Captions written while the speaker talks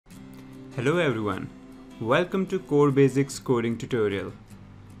Hello everyone, welcome to Core Basics coding tutorial.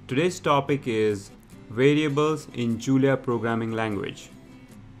 Today's topic is variables in Julia programming language.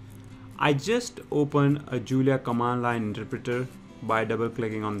 I just opened a Julia command line interpreter by double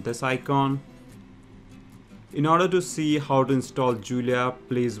clicking on this icon. In order to see how to install Julia,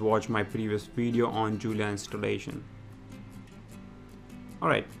 please watch my previous video on Julia installation.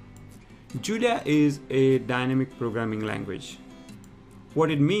 Alright, Julia is a dynamic programming language. What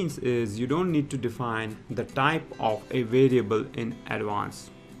it means is you don't need to define the type of a variable in advance.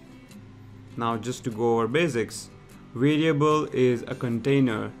 Now just to go over basics, variable is a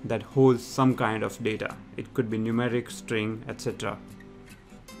container that holds some kind of data. It could be numeric, string, etc.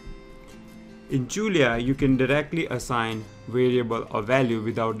 In Julia, you can directly assign variable a value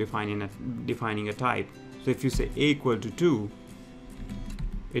without defining a type. So if you say a equal to 2,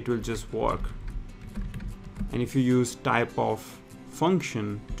 it will just work. And if you use type of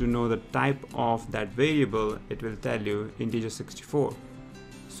function to know the type of that variable, it will tell you integer 64.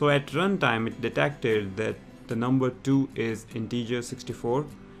 So at runtime it detected that the number 2 is integer 64,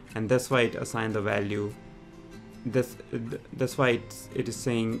 and that's why it assigned the value. That's why it is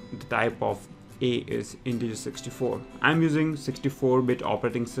saying the type of a is integer 64. I'm using 64-bit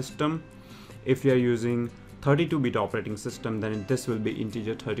operating system. If you are using 32-bit operating system, then this will be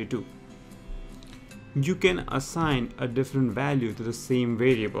integer 32. You can assign a different value to the same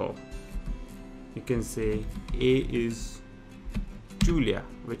variable. You can say a is Julia,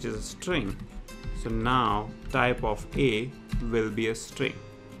 which is a string. So now type of a will be a string.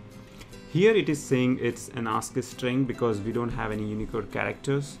 Here it is saying it's an ASCII string because we don't have any Unicode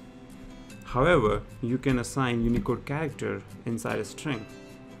characters. However, you can assign Unicode character inside a string.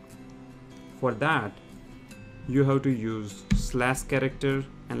 For that, you have to use /character,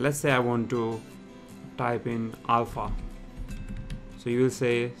 and let's say I want to type in alpha. So you will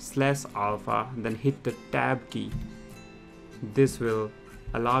say /alpha, then hit the tab key. This will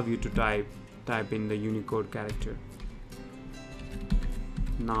allow you to type in the Unicode character.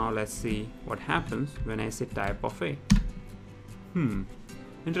 Now let's see what happens when I say type of a.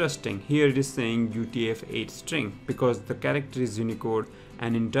 Interesting. Here it is saying UTF-8 string because the character is Unicode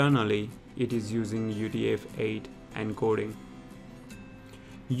and internally it is using UTF-8 encoding.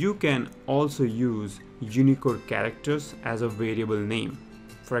 You can also use Unicode characters as a variable name.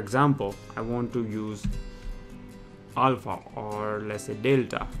 For example, I want to use alpha or let's say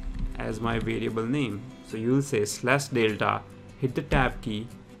delta as my variable name. So you will say /delta, hit the tab key,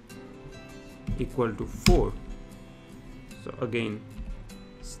 equal to 4. So again,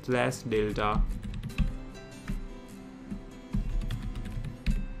 /delta,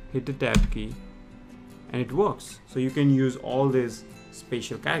 hit the tab key, and it works. So you can use all these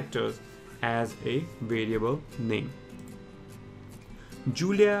special characters as a variable name.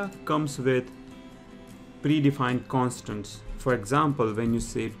 Julia comes with predefined constants. For example, when you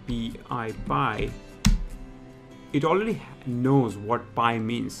say pi, it already knows what pi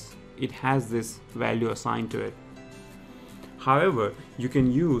means. It has this value assigned to it. However, you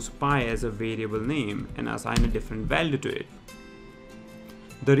can use pi as a variable name and assign a different value to it.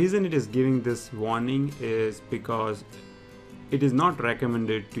 The reason it is giving this warning is because it is not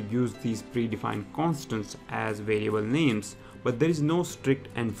recommended to use these predefined constants as variable names, but there is no strict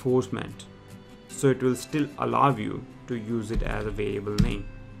enforcement. So it will still allow you to use it as a variable name.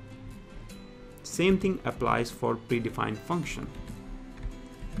 Same thing applies for predefined function.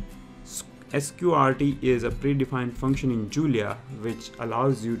 sqrt is a predefined function in Julia which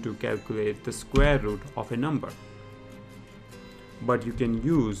allows you to calculate the square root of a number. But you can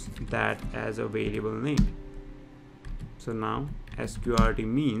use that as a variable name. So now sqrt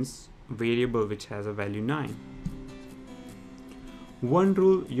means variable which has a value 9. One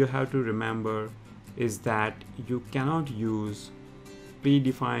rule you have to remember is that you cannot use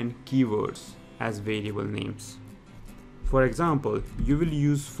predefined keywords as variable names. For example, you will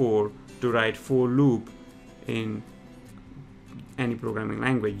use for to write for loop in any programming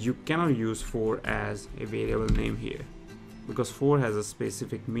language. You cannot use for as a variable name here because for has a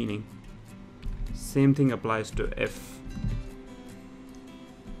specific meaning. Same thing applies to if.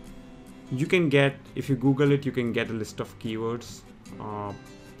 You can get, if you Google it, you can get a list of keywords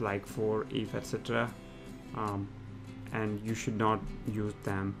like for, if, etc. And you should not use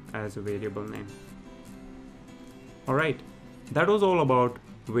them as a variable name. Alright, that was all about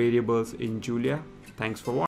variables in Julia. Thanks for watching.